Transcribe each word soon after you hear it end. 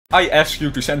I asked you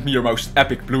to send me your most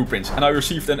epic blueprints, and I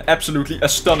received an absolutely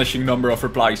astonishing number of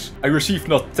replies. I received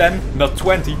not 10, not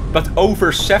 20, but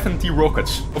over 70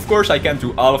 rockets. Of course, I can't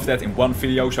do all of that in one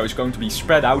video, so it's going to be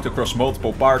spread out across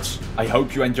multiple parts. I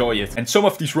hope you enjoy it. And some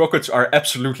of these rockets are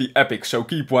absolutely epic, so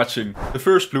keep watching. The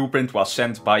first blueprint was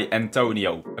sent by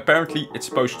Antonio. Apparently, it's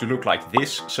supposed to look like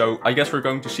this, so I guess we're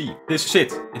going to see. This is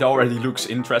it. It already looks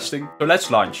interesting. So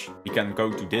let's launch. We can go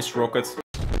to this rocket.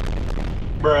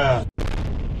 Bruh.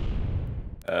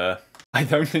 I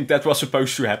don't think that was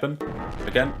supposed to happen.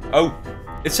 Again. Oh,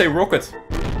 it's a rocket.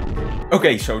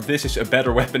 Okay, so this is a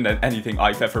better weapon than anything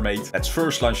I've ever made. Let's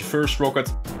first launch the first rocket.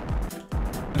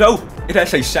 No, it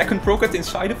has a second rocket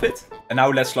inside of it. And now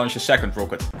let's launch the second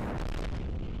rocket.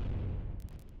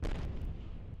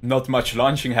 Not much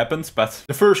launching happened, but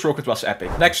the first rocket was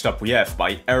epic. Next up we have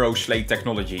by Aeroslate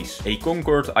Technologies, a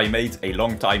Concorde I made a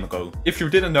long time ago. If you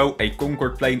didn't know, a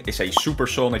Concorde plane is a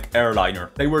supersonic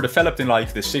airliner. They were developed in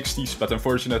like the 60s, but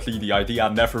unfortunately the idea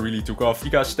never really took off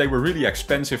because they were really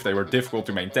expensive, they were difficult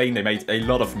to maintain, they made a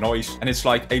lot of noise, and it's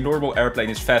like a normal airplane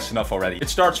is fast enough already. It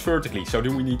starts vertically, so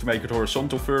do we need to make it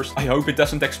horizontal first? I hope it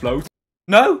doesn't explode.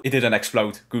 No, it didn't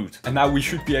explode. Good. And now we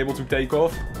should be able to take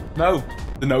off. No,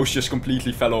 the nose just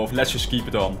completely fell off. Let's just keep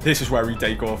it on. This is where we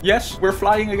take off. Yes, we're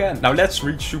flying again. Now let's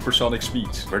reach supersonic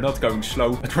speeds. We're not going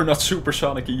slow, but we're not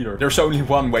supersonic either. There's only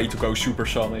one way to go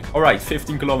supersonic. All right,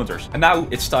 15 kilometers. And now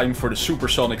it's time for the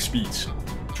supersonic speeds.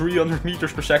 300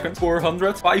 meters per second,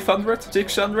 400, 500,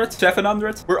 600,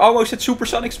 700. We're almost at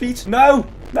supersonic speeds. No,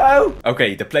 no.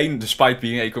 Okay, the plane, despite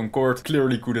being a Concorde,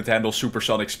 clearly couldn't handle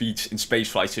supersonic speeds in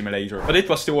Spaceflight Simulator. But it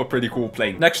was still a pretty cool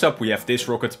plane. Next up, we have this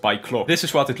rocket by Clock. This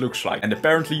is what it looks like. And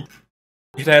apparently,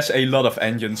 it has a lot of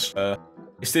engines.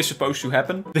 Is this supposed to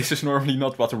happen? This is normally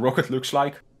not what a rocket looks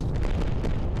like.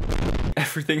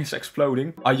 Everything is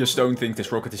exploding. I just don't think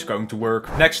this rocket is going to work.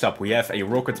 Next up, we have a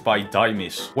rocket by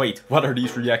Dimis. Wait, what are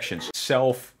these reactions?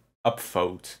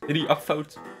 Self-upvote. Did he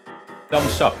upvote?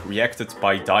 Thumbs up, reacted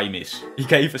by Dimis. He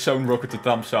gave his own rocket a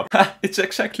thumbs up. Ha, it's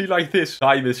exactly like this.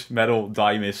 Dimis, metal,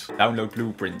 Dimis. Download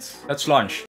blueprint. Let's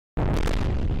launch.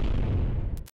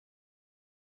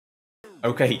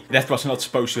 Okay, that was not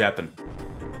supposed to happen.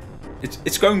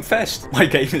 It's going fast. My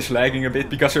game is lagging a bit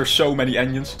because there's so many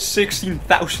engines.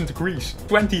 16,000 degrees.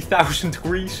 20,000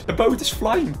 degrees. The boat is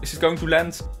flying. Is it going to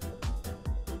land?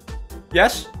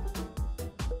 Yes?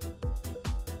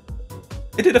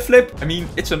 It did a flip. I mean,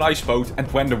 it's a nice boat.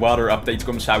 And when the water update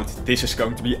comes out, this is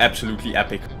going to be absolutely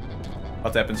epic.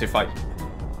 What happens if I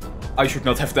should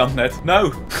not have done that.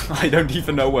 No, I don't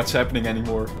even know what's happening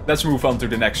anymore. Let's move on to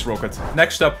the next rocket.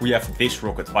 Next up, we have this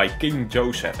rocket by King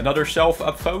Joseph. Another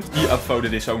self-upvote. He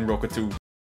upvoted his own rocket too.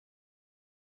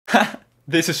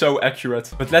 This is so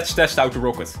accurate. But let's test out the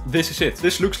rocket. This is it.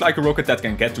 This looks like a rocket that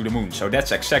can get to the moon. So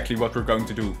that's exactly what we're going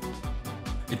to do.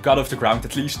 It got off the ground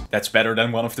at least. That's better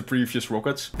than one of the previous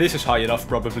rockets. This is high enough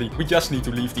probably. We just need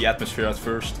to leave the atmosphere at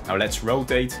first. Now let's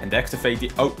rotate and activate the...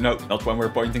 Oh no, not when we're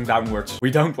pointing downwards. We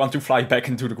don't want to fly back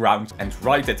into the ground. And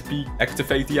right at the peak,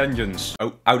 activate the engines.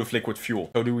 Oh, out of liquid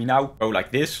fuel. So do we now go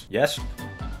like this? Yes.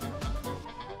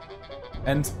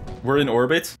 And we're in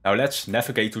orbit. Now let's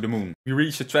navigate to the moon. We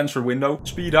reach the transfer window.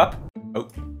 Speed up. Oh,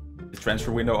 the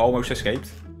transfer window almost escaped.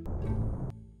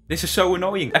 This is so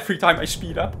annoying. Every time I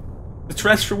speed up, the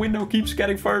transfer window keeps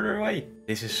getting further away.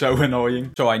 This is so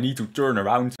annoying. So I need to turn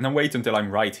around and then wait until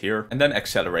I'm right here and then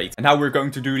accelerate. And now we're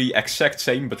going to do the exact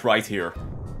same, but right here.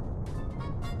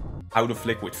 Out of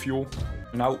liquid fuel.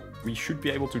 Now we should be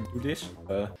able to do this.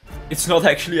 It's not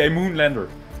actually a moon lander.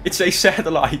 It's a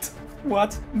satellite.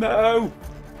 What? No.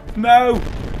 No.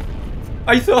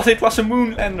 I thought it was a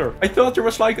moon lander. I thought there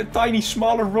was like a tiny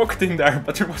smaller rocket in there,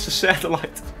 but there was a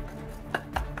satellite.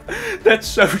 That's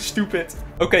so stupid.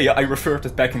 Okay, I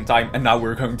reverted back in time and now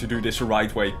we're going to do this the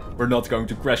right way. We're not going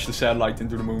to crash the satellite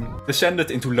into the moon. Descend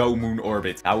it into low moon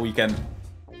orbit. Now we can...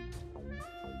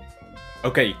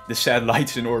 Okay, the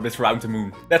satellite's in orbit around the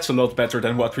moon. That's a lot better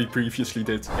than what we previously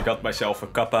did. I got myself a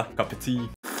cup of tea.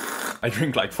 I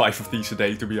drink like 5 of these a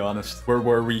day, to be honest. Where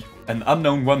were we? An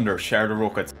unknown wonder shared a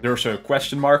rocket. There's a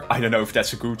question mark. I don't know if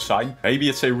that's a good sign. Maybe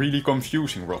it's a really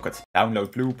confusing rocket.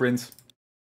 Download blueprint.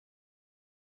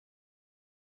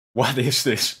 What is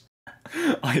this?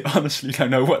 I honestly don't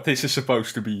know what this is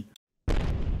supposed to be.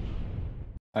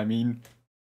 I mean,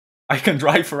 I can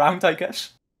drive around, I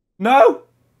guess. No!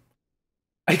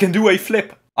 I can do a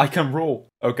flip. I can roll.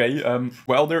 Okay,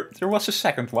 well, there was a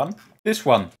second one. This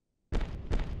one.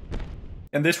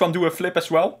 Can this one do a flip as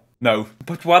well? No.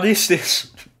 But what is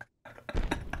this?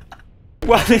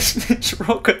 What is this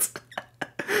rocket?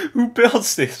 Who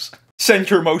builds this?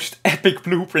 Send your most epic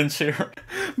blueprints here.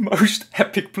 Most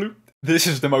epic This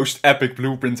is the most epic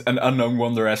blueprint an Unknown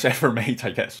Wonder has ever made, I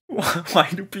guess. Why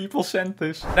do people send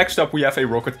this? Next up we have a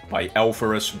rocket by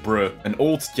Alvarez Bruh, an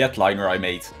old jetliner I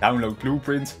made. Download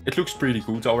blueprint. It looks pretty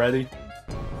good already.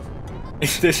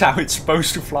 Is this how it's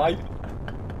supposed to fly?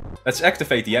 Let's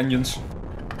activate the engines.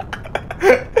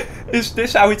 Is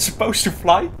this how it's supposed to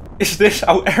fly? Is this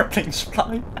how airplanes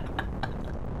fly?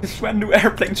 Since when do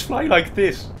airplanes fly like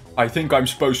this? I think I'm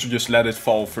supposed to just let it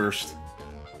fall first.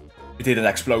 It didn't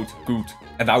explode. Good.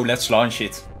 And now let's launch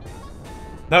it.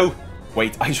 No.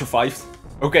 Wait, I survived.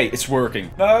 Okay, it's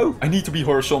working. No, I need to be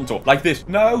horizontal. Like this.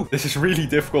 No, this is really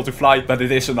difficult to fly, but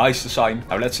it is a nice design.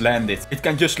 Now let's land it. It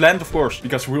can just land, of course,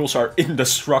 because wheels are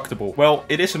indestructible. Well,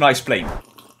 it is a nice plane.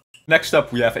 Next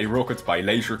up we have a rocket by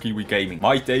Laser Kiwi Gaming.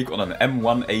 My take on an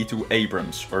M1A2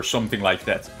 Abrams, or something like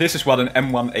that. This is what an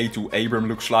M1A2 Abrams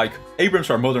looks like. Abrams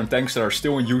are modern tanks that are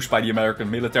still in use by the American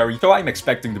military, so I'm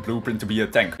expecting the blueprint to be a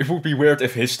tank. It would be weird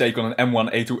if his take on an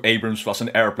M1A2 Abrams was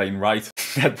an airplane, right?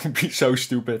 That would be so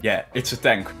stupid. Yeah, it's a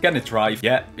tank. Can it drive?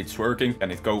 Yeah, it's working.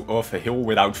 Can it go off a hill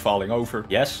without falling over?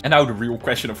 Yes. And now the real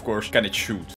question, of course, can it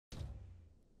shoot?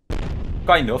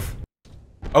 Kind of.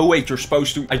 Oh wait, you're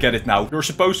supposed to... I get it now. You're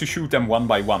supposed to shoot them one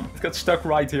by one. It got stuck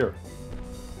right here.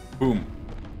 Boom.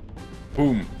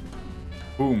 Boom.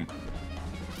 Boom.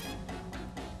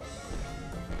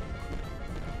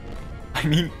 I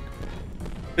mean...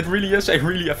 it really is a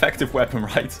really effective weapon,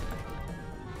 right?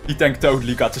 The tank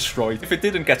totally got destroyed. If it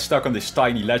didn't get stuck on this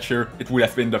tiny ledge here, it would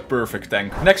have been the perfect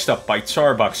tank. Next up, by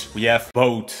Starbucks, we have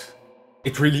boat.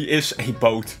 It really is a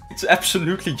boat. It's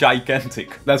absolutely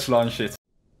gigantic. Let's launch it.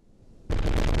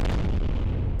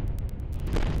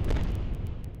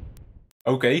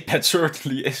 Okay, that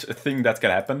certainly is a thing that can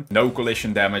happen. No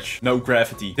collision damage, no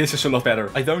gravity. This is a lot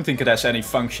better. I don't think it has any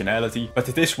functionality, but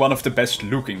it is one of the best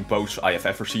looking boats I have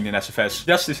ever seen in SFS.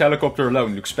 Just this helicopter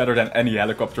alone looks better than any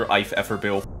helicopter I've ever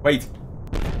built. Wait.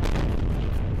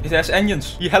 It has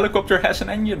engines. The helicopter has an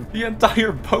engine. The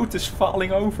entire boat is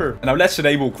falling over. And now let's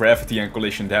enable gravity and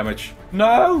collision damage.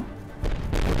 No!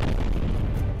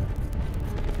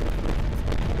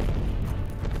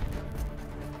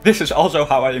 This is also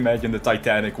how I imagine the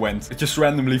Titanic went. It just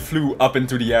randomly flew up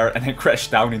into the air and then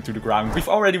crashed down into the ground. We've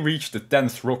already reached the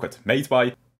 10th rocket, made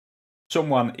by...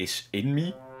 Someone is in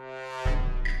me?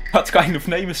 What kind of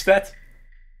name is that?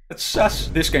 That's sus.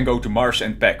 This can go to Mars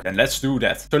and back, and let's do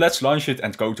that. So let's launch it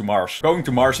and go to Mars. Going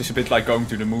to Mars is a bit like going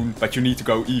to the moon, but you need to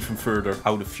go even further.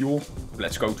 Out of fuel.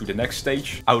 Let's go to the next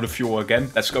stage. Out of fuel again.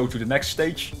 Let's go to the next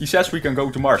stage. He says we can go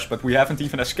to Mars, but we haven't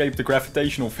even escaped the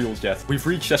gravitational field yet. We've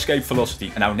reached escape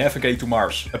velocity, and now navigate to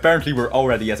Mars. Apparently we're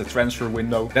already at the transfer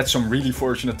window. That's some really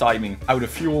fortunate timing. Out of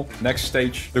fuel. Next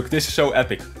stage. Look, this is so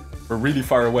epic. We're really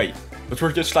far away. But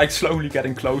we're just like slowly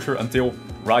getting closer until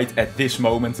right at this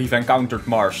moment we've encountered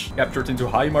Mars. Captured into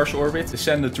high Mars orbit,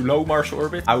 descended to low Mars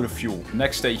orbit, out of fuel.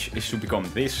 Next stage is to become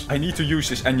this. I need to use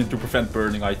this engine to prevent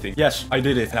burning, I think. Yes, I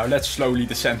did it. Now let's slowly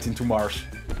descend into Mars.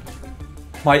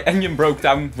 My engine broke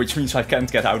down, which means I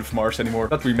can't get out of Mars anymore.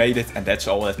 But we made it, and that's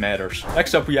all that matters.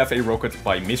 Next up we have a rocket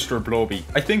by Mr. Blobby.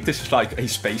 I think this is like a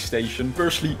space station.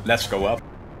 Firstly, let's go up.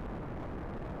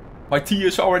 My tea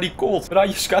is already cold, but I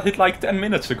just got it like 10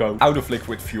 minutes ago. Out of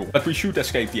liquid fuel. But we should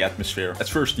escape the atmosphere. Let's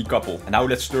first decouple. And now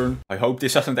let's turn. I hope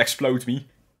this doesn't explode me.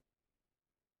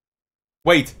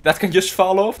 Wait, that can just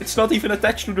fall off? It's not even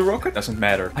attached to the rocket? Doesn't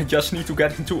matter. I just need to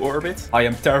get into orbit. I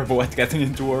am terrible at getting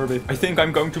into orbit. I think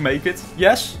I'm going to make it.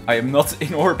 Yes, I am not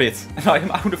in orbit. And I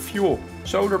am out of fuel.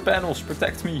 Solar panels,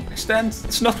 protect me. Extend.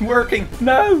 It's not working.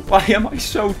 No! Why am I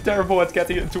so terrible at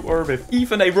getting into orbit?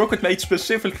 Even a rocket made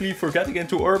specifically for getting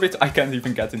into orbit, I can't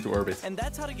even get into orbit. And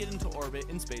that's how to get into orbit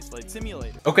in Spaceflight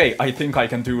Simulator. Okay, I think I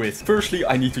can do it. Firstly,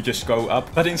 I need to just go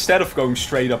up. But instead of going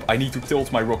straight up, I need to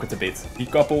tilt my rocket a bit.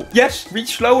 Decouple. Yes!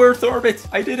 Reach low Earth orbit.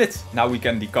 I did it. Now we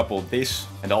can decouple this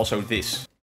and also this.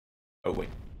 Oh, wait.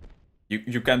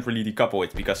 You can't really decouple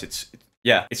it because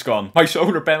yeah, it's gone. My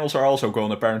solar panels are also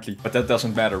gone apparently, but that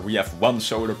doesn't matter. We have one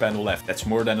solar panel left. That's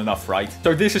more than enough, right?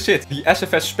 So this is it, the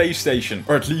SFS space station,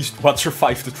 or at least what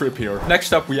survived the trip here.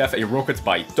 Next up we have a rocket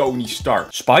by Tony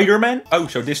Stark. Spiderman? Oh,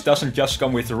 so this doesn't just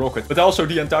come with the rocket, but also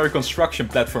the entire construction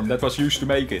platform that was used to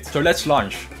make it. So let's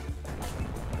launch.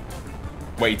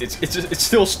 Wait, it's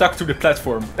still stuck to the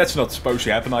platform. That's not supposed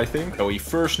to happen, I think. So we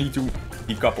first need to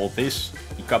decouple this,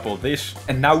 decouple this,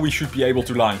 and now we should be able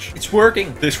to launch. It's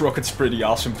working! This rocket's pretty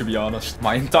awesome, to be honest.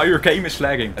 My entire game is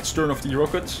lagging. Let's turn off the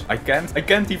rockets. I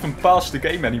can't even pass the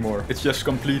game anymore. It's just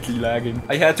completely lagging.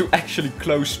 I had to actually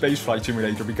close Spaceflight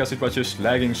Simulator because it was just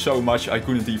lagging so much I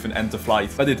couldn't even end the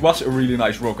flight. But it was a really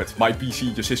nice rocket. My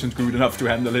PC just isn't good enough to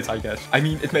handle it, I guess. I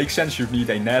mean, it makes sense you'd need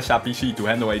a NASA PC to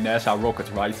handle a NASA rocket,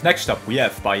 right? Next up, we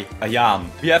have by Ayan.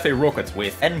 We have a rocket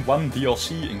with N1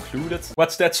 DLC included.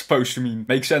 What's that supposed to mean?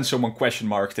 Makes sense someone question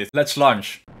marked it. Let's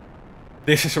launch.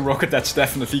 This is a rocket that's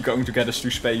definitely going to get us to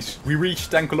space. We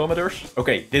reached 10 kilometers.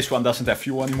 Okay, this one doesn't have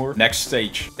fuel anymore. Next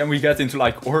stage. Can we get into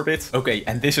like orbit? Okay,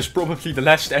 and this is probably the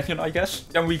last engine, I guess.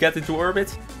 Can we get into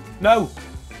orbit? No.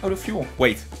 Out of fuel.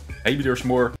 Wait, maybe there's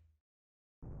more.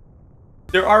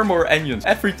 There are more engines.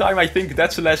 Every time I think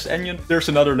that's the last engine, there's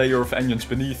another layer of engines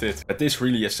beneath it. But this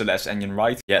really is the last engine,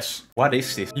 right? Yes. What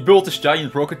is this? He built this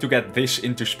giant rocket to get this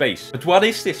into space. But what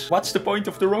is this? What's the point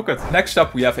of the rocket? Next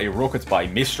up, we have a rocket by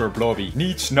Mr. Blobby.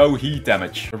 Needs no heat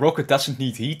damage. The rocket doesn't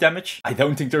need heat damage? I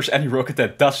don't think there's any rocket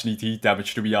that does need heat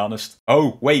damage, to be honest.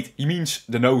 Oh, wait. He means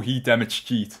the no heat damage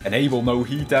cheat. Enable no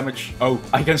heat damage. Oh,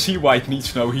 I can see why it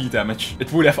needs no heat damage.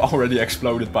 It would have already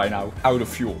exploded by now. Out of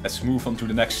fuel. Let's move on to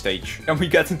the next stage. Can we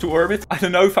get into orbit? I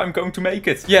don't know if I'm going to make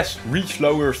it. Yes, reach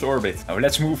low Earth orbit. Now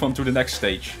let's move on to the next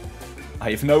stage. I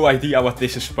have no idea what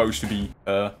this is supposed to be.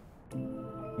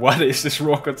 What is this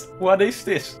rocket? What is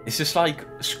this? Is this like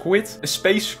a squid? A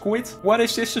space squid? What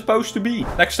is this supposed to be?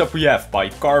 Next up we have by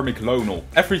Karmic Lonal.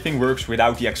 Everything works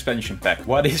without the expansion pack.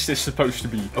 What is this supposed to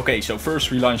be? Okay, so first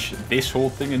we launch this whole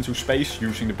thing into space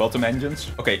using the bottom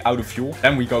engines. Okay, out of fuel.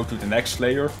 Then we go to the next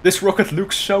layer. This rocket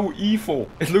looks so evil.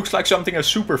 It looks like something a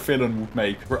super villain would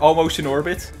make. We're almost in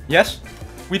orbit. Yes,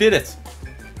 we did it.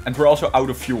 And we're also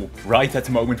out of fuel, right at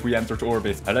the moment we entered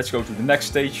orbit. Now let's go to the next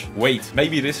stage. Wait,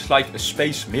 maybe this is like a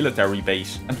space military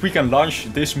base. And we can launch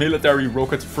this military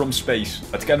rocket from space.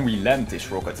 But can we land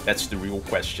this rocket? That's the real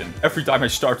question. Every time I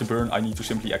start to burn, I need to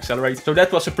simply accelerate. So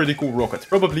that was a pretty cool rocket.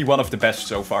 Probably one of the best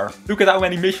so far. Look at how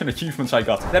many mission achievements I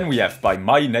got. Then we have by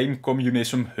My Name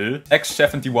Communism,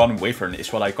 X71 Wyvern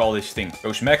is what I call this thing.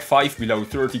 Goes Mach 5 below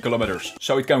 30 kilometers.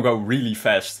 So it can go really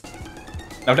fast.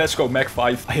 Now let's go Mach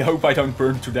 5. I hope I don't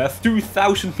burn to death.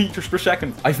 2000 meters per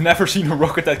second. I've never seen a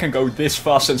rocket that can go this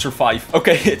fast and survive.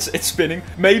 Okay, it's spinning.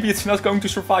 Maybe it's not going to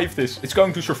survive this. It's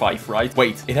going to survive, right?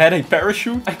 Wait, it had a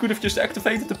parachute? I could have just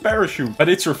activated the parachute. But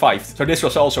it survived. So this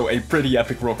was also a pretty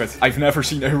epic rocket. I've never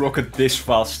seen a rocket this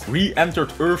fast. We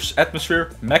entered Earth's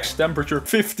atmosphere. Max temperature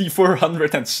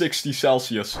 5460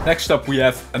 Celsius. Next up we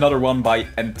have another one by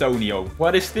Antonio.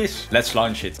 What is this? Let's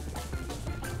launch it.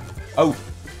 Oh,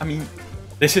 I mean...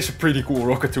 this is a pretty cool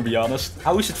rocket, to be honest.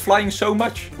 How is it flying so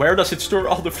much? Where does it store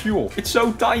all the fuel? It's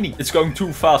so tiny. It's going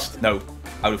too fast. No.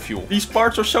 Out of fuel. These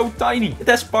parts are so tiny. It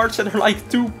has parts that are like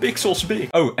 2 pixels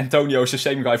big. Oh, Antonio is the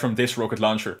same guy from this rocket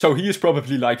launcher. So he is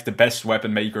probably like the best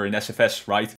weapon maker in SFS,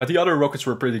 right? But the other rockets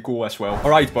were pretty cool as well.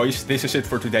 Alright boys, this is it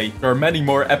for today. There are many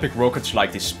more epic rockets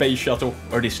like this space shuttle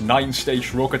or this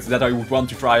 9-stage rocket that I would want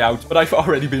to try out. But I've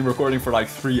already been recording for like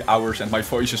 3 hours and my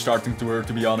voice is starting to hurt,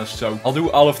 to be honest. So I'll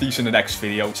do all of these in the next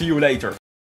video. See you later.